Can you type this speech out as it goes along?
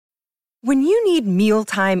When you need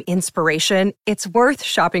mealtime inspiration, it's worth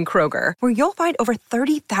shopping Kroger, where you'll find over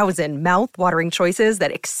 30,000 mouth-watering choices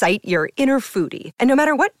that excite your inner foodie. And no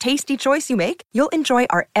matter what tasty choice you make, you'll enjoy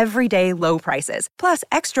our everyday low prices, plus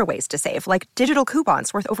extra ways to save, like digital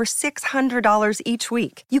coupons worth over $600 each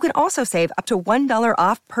week. You can also save up to $1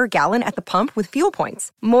 off per gallon at the pump with fuel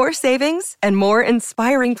points. More savings and more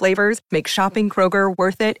inspiring flavors make shopping Kroger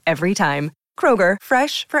worth it every time. Kroger,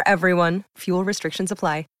 fresh for everyone. Fuel restrictions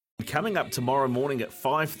apply. Coming up tomorrow morning at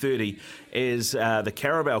 5:30 is the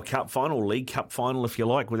Carabao Cup final, League Cup final if you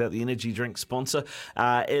like, without the energy drink sponsor.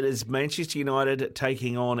 It is Manchester United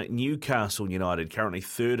taking on Newcastle United, currently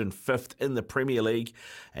 3rd and 5th in the Premier League,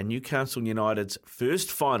 and Newcastle United's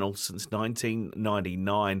first final since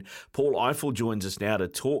 1999. Paul Eiffel joins us now to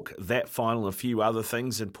talk that final and a few other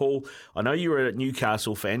things. And Paul, I know you're a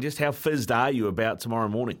Newcastle fan. Just how fizzed are you about tomorrow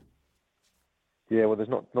morning? Yeah, well, there's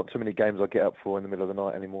not too many games I get up for in the middle of the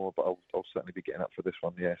night anymore, but I'll certainly be getting up for this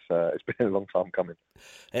one, yes. It's been a long time coming.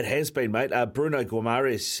 It has been, mate. Bruno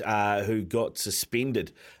Guimaraes, who got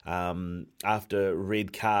suspended after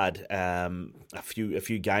red card a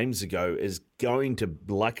few games ago, is going to,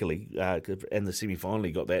 luckily, in the semi-final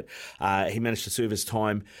he got that, he managed to serve his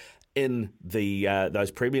time in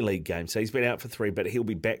those Premier League games. So he's been out for 3, but he'll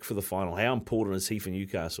be back for the final. How important is he for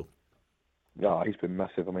Newcastle? Yeah, he's been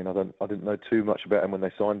massive. I mean, I didn't know too much about him when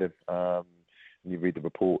they signed him. You read the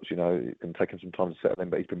reports, it can take him some time to settle in,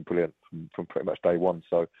 but he's been brilliant from pretty much day one.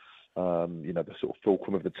 So, the sort of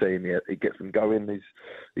fulcrum of the team, he gets them going.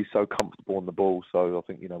 He's so comfortable on the ball. So I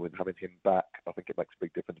think, with having him back, I think it makes a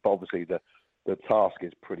big difference. But obviously the task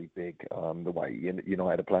is pretty big. The way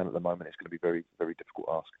United are playing at the moment, it's going to be very, very difficult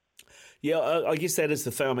ask. Yeah, I guess that is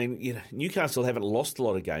the thing. I mean, Newcastle haven't lost a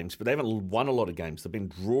lot of games, but they haven't won a lot of games. They've been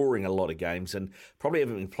drawing a lot of games and probably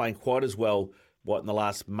haven't been playing quite as well, in the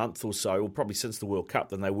last month or so, or probably since the World Cup,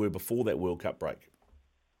 than they were before that World Cup break.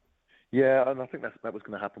 Yeah, and I think that was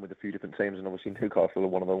going to happen with a few different teams, and obviously Newcastle are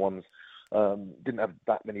one of the ones. Didn't have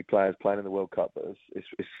that many players playing in the World Cup, but it's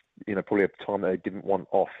probably a time that they didn't want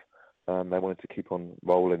off. They wanted to keep on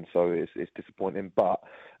rolling, so it's disappointing. But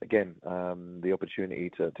again, the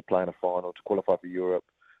opportunity to play in a final, to qualify for Europe,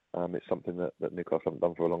 it's something that Newcastle haven't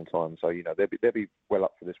done for a long time. So they'll be well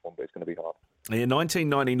up for this one, but it's going to be hard. Yeah,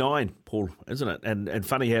 1999, Paul, isn't it? And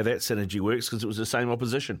funny how that synergy works because it was the same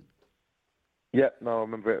opposition. Yeah, no, I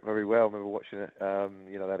remember it very well. I remember watching it.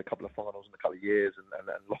 They had a couple of finals in a couple of years and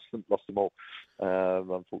lost them all,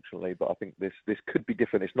 unfortunately. But I think this could be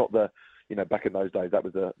different. It's not back in those days. That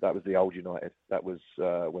was the old United. That was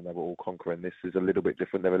when they were all conquering. This is a little bit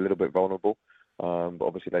different. They're a little bit vulnerable, but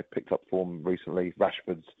obviously they've picked up form recently.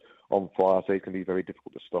 Rashford's on fire, so he's going to be very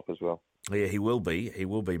difficult to stop as well. Yeah, he will be. He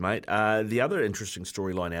will be, mate. The other interesting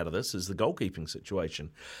storyline out of this is the goalkeeping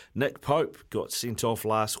situation. Nick Pope got sent off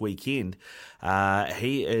last weekend.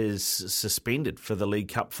 He is suspended for the League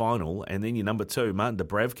Cup final. And then your number 2, Martin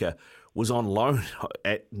Dubravka, was on loan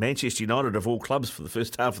at Manchester United, of all clubs, for the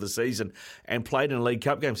first half of the season and played in a League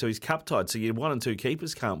Cup game. So he's cup-tied. So your 1 and 2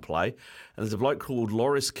 keepers can't play. And there's a bloke called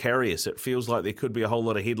Loris Karius. It feels like there could be a whole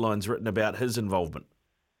lot of headlines written about his involvement.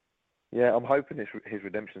 Yeah, I'm hoping his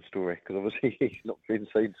redemption story, because obviously he's not been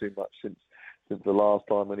seen too much since the last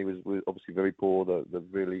time when he was obviously very poor, the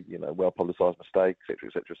really well publicised mistake,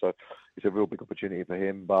 etc. So it's a real big opportunity for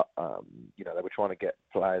him. But they were trying to get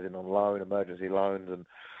players in on loan, emergency loans, and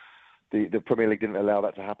the Premier League didn't allow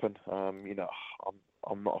that to happen. I'm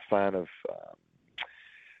not a fan of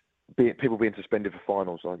people being suspended for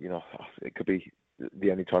finals. It could be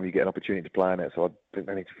the only time you get an opportunity to play in it. So I think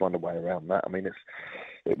they need to find a way around that. I mean,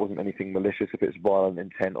 it wasn't anything malicious. If it's violent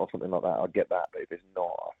intent or something like that, I get that. But if it's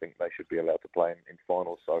not, I think they should be allowed to play in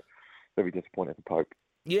finals. So very disappointed for Pope.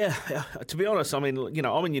 Yeah, to be honest, I mean,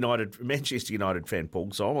 I'm a Manchester United fan,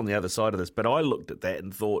 Paul, so I'm on the other side of this. But I looked at that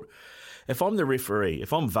and thought, if I'm the referee,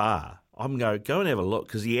 if I'm VAR, I'm going to go and have a look,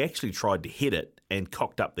 because he actually tried to hit it and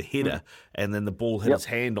cocked up the header, and then the ball hit his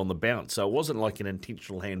hand on the bounce. So it wasn't like an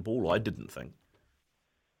intentional handball, I didn't think.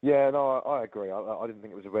 Yeah, no, I agree. I didn't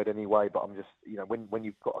think it was a red anyway, but I'm just, when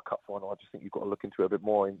you've got a cup final, I just think you've got to look into it a bit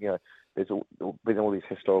more. And, there's been all these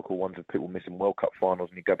historical ones of people missing World Cup finals,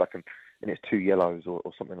 and you go back and it's 2 yellows or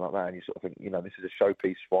something like that, and you sort of think, this is a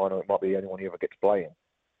showpiece final. It might be the only one you ever get to play in,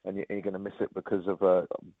 and you're going to miss it because of,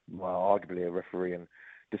 arguably a referee and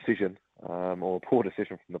decision or a poor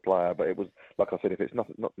decision from the player. But it was, like I said, if it's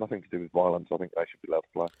nothing to do with violence, I think they should be allowed to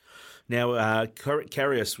play. Now,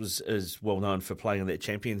 Karius is well known for playing in that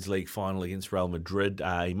Champions League final against Real Madrid.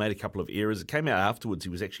 He made a couple of errors. It came out afterwards he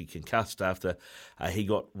was actually concussed after he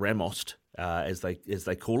got Ramosed, as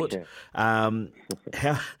they call it. Yeah.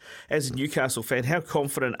 How, as a Newcastle fan, how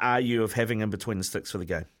confident are you of having him between the sticks for the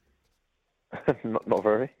game? Not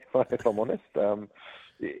very, if I'm honest. Like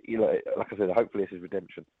I said, hopefully it's his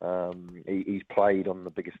redemption. He's played on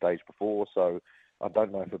the biggest stage before, so I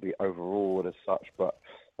don't know if he'll be overawed as such, but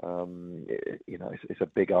it's a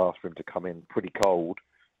big ask for him to come in pretty cold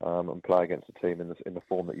and play against a team in the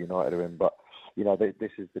form that United are in. But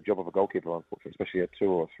this is the job of a goalkeeper, unfortunately, especially a 2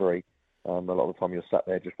 or a 3. A lot of the time you're sat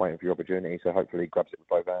there just waiting for your opportunity. So hopefully he grabs it with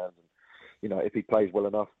both hands. And if he plays well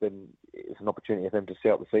enough, then it's an opportunity for him to see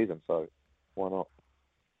out the season. So why not?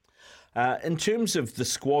 In terms of the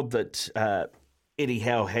squad that Eddie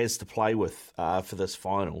Howe has to play with for this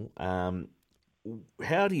final,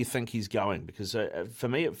 how do you think he's going? Because for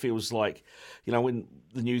me, it feels like, when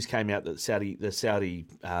the news came out that the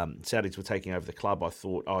Saudis were taking over the club, I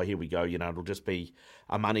thought, oh, here we go. It'll just be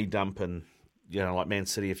a money dump, and like Man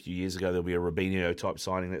City a few years ago, there'll be a Robinho type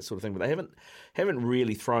signing, that sort of thing. But they haven't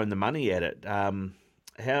really thrown the money at it.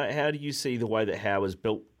 How do you see the way that Howe has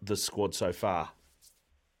built the squad so far?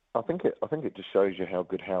 I think it just shows you how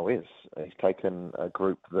good Howe is. He's taken a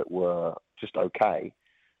group that were just okay.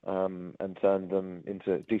 And turned them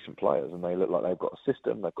into decent players, and they look like they've got a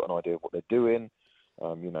system. They've got an idea of what they're doing.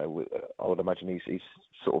 I would imagine he's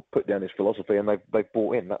sort of put down his philosophy, and they've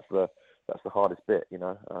bought in. That's the hardest bit.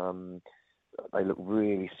 They look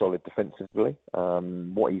really solid defensively.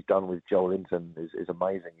 What he's done with Joel Linton is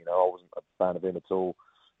amazing. I wasn't a fan of him at all.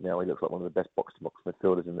 He looks like one of the best box-to-box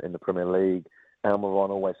midfielders in the Premier League. Almiron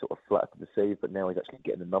always sort of flat to deceive, but now he's actually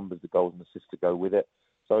getting the numbers, the goals and assists to go with it.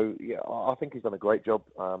 So, yeah, I think he's done a great job.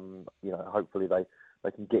 Hopefully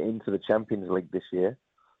they can get into the Champions League this year,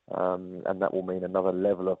 and that will mean another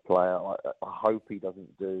level of player. I hope he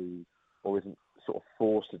doesn't do, or isn't sort of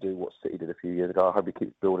forced to do what City did a few years ago. I hope he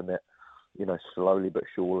keeps building it, slowly but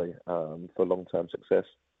surely for long-term success.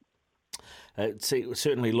 It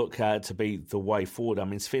certainly look to be the way forward. I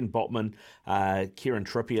mean, Sven Botman, Kieran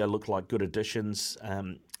Trippier look like good additions.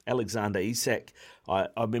 Alexander Isak, I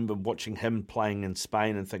remember watching him playing in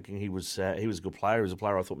Spain and thinking he was a good player. He was a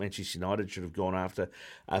player I thought Manchester United should have gone after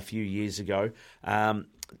a few years ago.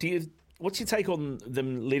 What's your take on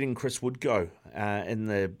them letting Chris Wood go in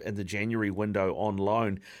the January window on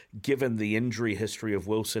loan, given the injury history of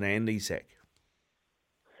Wilson and Isak?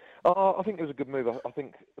 I think it was a good move. I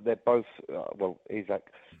think they're both,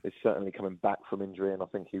 Isak is certainly coming back from injury, and I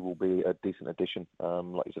think he will be a decent addition.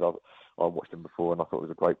 Like you said, I watched him before, and I thought he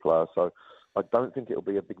was a great player. So I don't think it'll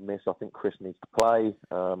be a big miss. I think Chris needs to play.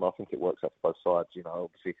 I think it works out for both sides.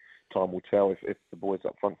 Obviously, time will tell if the boys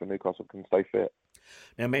up front for Newcastle can stay fit.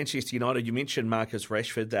 Now, Manchester United, you mentioned Marcus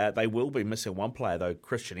Rashford. They will be missing one player, though,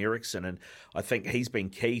 Christian Eriksen, and I think he's been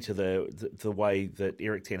key to the way that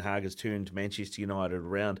Erik ten Hag has turned Manchester United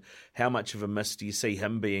around. How much of a miss do you see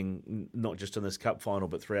him being, not just in this cup final,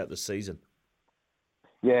 but throughout the season?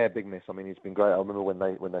 Yeah, big miss. I mean, he's been great. I remember when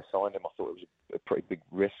they signed him, I thought it was a pretty big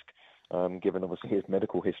risk, given obviously his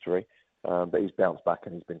medical history. But he's bounced back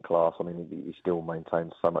and he's been class. I mean, he still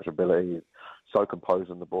maintains so much ability. He's so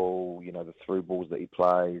composed on the ball. The through balls that he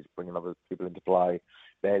plays, bringing other people into play,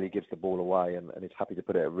 barely gives the ball away, and he's happy to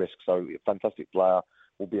put it at risk. So, a fantastic player.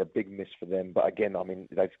 Will be a big miss for them. But again, I mean,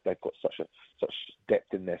 they've got such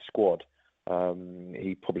depth in their squad.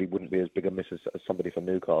 He probably wouldn't be as big a miss as somebody for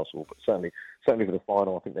Newcastle. But certainly for the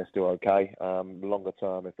final, I think they're still okay. Longer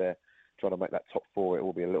term, if they're trying to make that top 4, it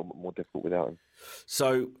will be a little bit more difficult without him.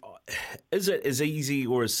 So is it as easy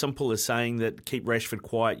or as simple as saying that keep Rashford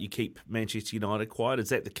quiet, you keep Manchester United quiet? Is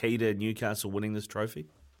that the key to Newcastle winning this trophy?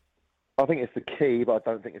 I think it's the key, but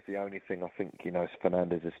I don't think it's the only thing. I think,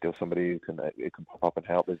 Fernandes is still somebody who can pop up and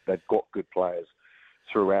help. They've got good players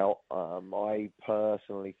throughout. I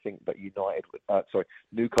personally think that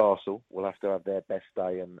Newcastle will have to have their best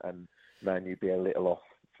day, and Man U be a little off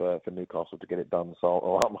for Newcastle to get it done.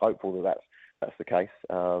 So I'm hopeful that that's the case.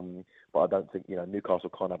 But I don't think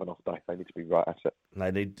Newcastle can't have an off day. They need to be right at it.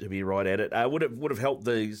 They need to be right at it. Would have helped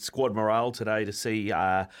the squad morale today to see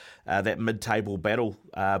that mid-table battle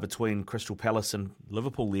between Crystal Palace and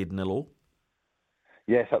Liverpool led 0-0.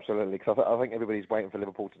 Yes, absolutely. Because I think everybody's waiting for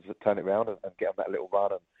Liverpool to turn it around and get on that little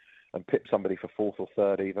run and pip somebody for 4th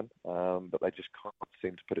or 3rd even. But they just can't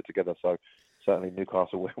seem to put it together. So certainly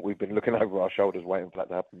Newcastle, we've been looking over our shoulders waiting for that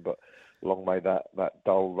to happen. But long may that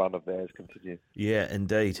dull run of theirs continue. Yeah,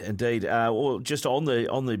 indeed. Well, just on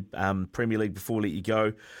the Premier League before we let you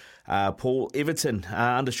go, Paul, Everton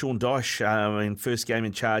under Sean Dyche, first game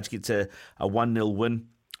in charge, gets a 1-0 win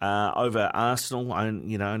over Arsenal,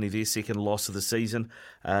 only their second loss of the season.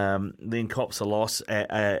 Then cops a loss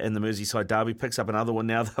in the Merseyside derby, picks up another one.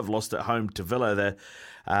 Now they've lost at home to Villa.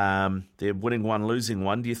 They're winning one, losing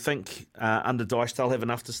one. Do you think under Dyche they'll have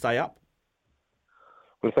enough to stay up?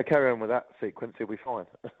 Well, if they carry on with that sequence, he'll be fine.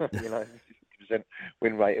 90%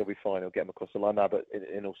 win rate, he'll be fine. He'll get them across the line now. But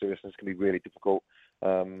in all seriousness, it's going to be really difficult.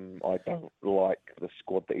 I don't like the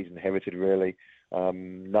squad that he's inherited, really.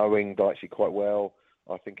 Knowing Dyche quite well,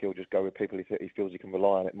 I think he'll just go with people he feels he can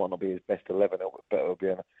rely on. It might not be his best 11, but it'll be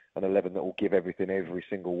an 11 that will give everything every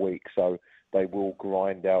single week. So they will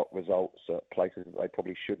grind out results at places that they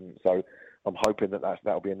probably shouldn't. So I'm hoping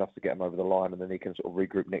that'll be enough to get him over the line, and then he can sort of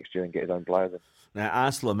regroup next year and get his own players in. Now,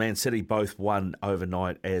 Arsenal and Man City both won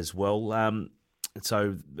overnight as well.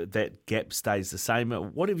 So that gap stays the same.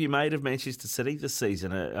 What have you made of Manchester City this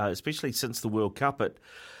season, especially since the World Cup? It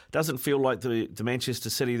doesn't feel like the Manchester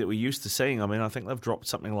City that we're used to seeing. I mean, I think they've dropped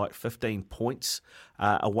something like 15 points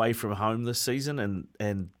away from home this season,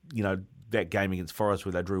 and you know, that game against Forest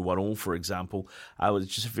where they drew 1-1, for example, was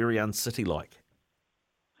just very un-City-like.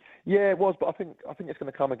 Yeah, it was, but I think it's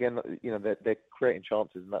going to come again. You know, they're creating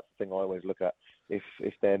chances, and that's the thing I always look at.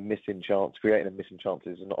 If they're missing chance, creating and missing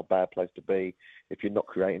chances is not a bad place to be. If you're not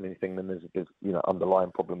creating anything, then there's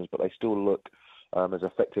underlying problems. But they still look as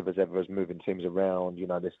effective as ever as moving teams around. You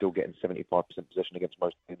know, they're still getting 75% possession against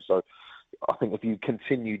most teams. So I think if you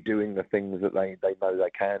continue doing the things that they know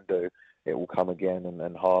they can do, it will come again,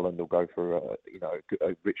 and Haaland will go for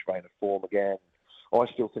a rich vein of form again. I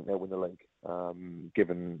still think they'll win the league,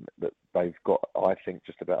 given that they've got, I think,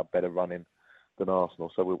 just about a better run-in than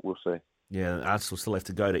Arsenal. So we'll see. Yeah, Arsenal still have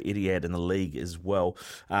to go to Etihad in the league as well.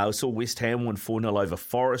 We saw West Ham win 4-0 over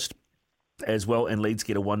Forest as well, and Leeds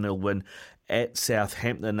get a 1-0 win at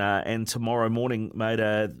Southampton. And tomorrow morning, mate,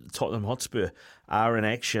 Tottenham Hotspur are in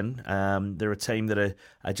action. They're a team that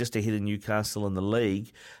are just ahead of Newcastle in the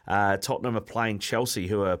league. Tottenham are playing Chelsea,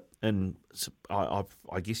 who are in, I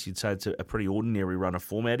guess you'd say it's a pretty ordinary run of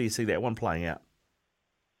form. How do you see that one playing out?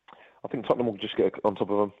 I think Tottenham will just get on top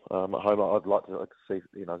of them at home. I'd like to see,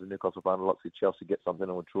 as a Newcastle fan, I'd like to see Chelsea get something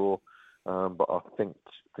or a draw. But I think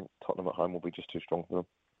Tottenham at home will be just too strong for them.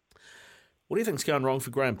 What do you think's going wrong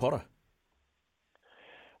for Graham Potter?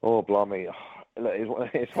 Oh, blimey.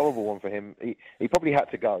 It's a horrible one for him. He probably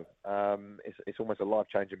had to go. It's almost a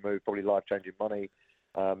life-changing move, probably life-changing money.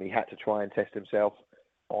 He had to try and test himself.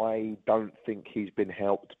 I don't think he's been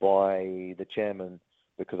helped by the chairman,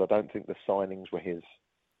 because I don't think the signings were his.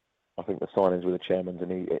 I think the signings were the chairman's,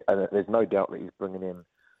 and there's no doubt that he's bringing in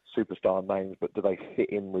superstar names, but do they fit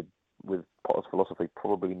in with Potter's philosophy?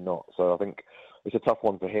 Probably not. So I think it's a tough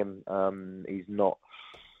one for him. He's not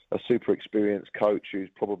a super experienced coach who's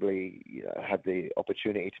probably had the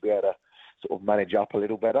opportunity to be able to sort of manage up a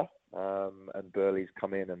little better. And Burley's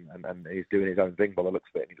come in and he's doing his own thing by the looks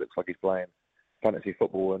of it. And he looks like he's playing fantasy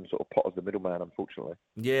football, and sort of Potter's the middleman, unfortunately.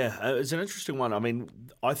 Yeah, it's an interesting one. I mean,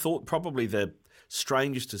 I thought probably the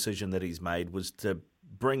strangest decision that he's made was to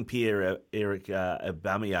bring Pierre-Emerick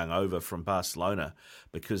Aubameyang over from Barcelona,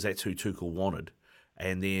 because that's who Tuchel wanted.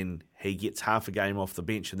 And then he gets half a game off the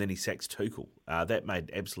bench, and then he sacks Tuchel. That made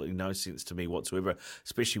absolutely no sense to me whatsoever,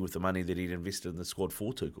 especially with the money that he'd invested in the squad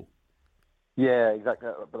for Tuchel. Yeah, exactly.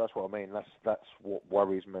 But that's what I mean. That's what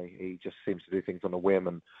worries me. He just seems to do things on a whim,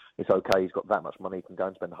 and it's okay. He's got that much money. He can go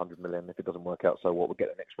and spend 100 million. If it doesn't work out, so what? We'll get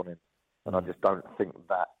the next one in. And I just don't think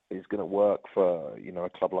that is going to work for a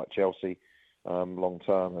club like Chelsea long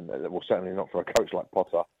term, and certainly not for a coach like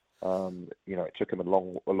Potter. It took him a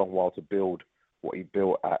long while to build what he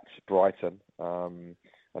built at Brighton, and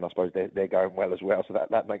I suppose they're going well as well. So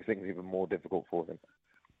that makes things even more difficult for him.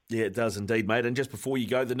 Yeah, it does indeed, mate. And just before you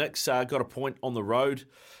go, the Knicks got a point on the road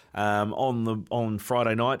on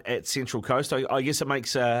Friday night at Central Coast. I guess it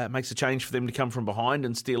makes a change for them to come from behind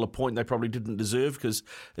and steal a point they probably didn't deserve, because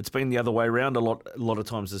it's been the other way around a lot of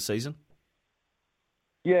times this season.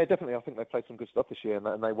 Yeah, definitely. I think they played some good stuff this year,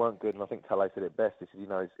 and they weren't good. And I think Tale said it best. He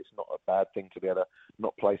said, it's not a bad thing to be able to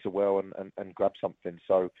not play so well and grab something.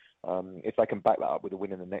 So if they can back that up with a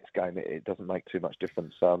win in the next game, it doesn't make too much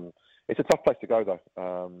difference. It's a tough place to go,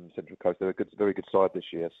 though. Central Coast, they're a very good side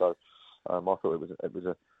this year. So I thought it was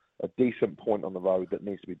a decent point on the road that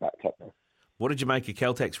needs to be backed up now. What did you make of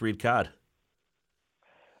Caltech's red card?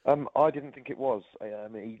 I didn't think it was. I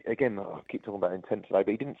keep talking about intent today, but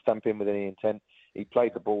he didn't stamp in with any intent. He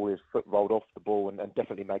played the ball, his foot rolled off the ball, and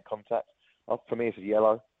definitely made contact. For me, it's a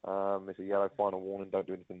yellow. It's a yellow, final warning. Don't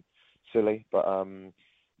do anything silly. But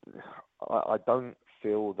I don't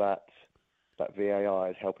feel that VAR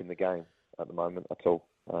is helping the game at the moment at all.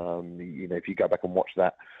 If you go back and watch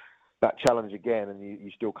that challenge again, and you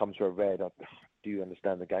still come to a red, do you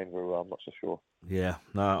understand the game very well? I'm not so sure. Yeah.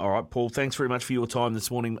 No. All right, Paul. Thanks very much for your time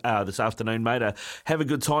this afternoon, mate. Have a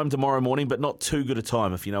good time tomorrow morning, but not too good a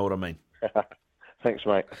time, if you know what I mean. Thanks,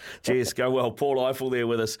 mate. Cheers. Go well. Paul Eiffel there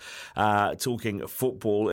with us, talking football.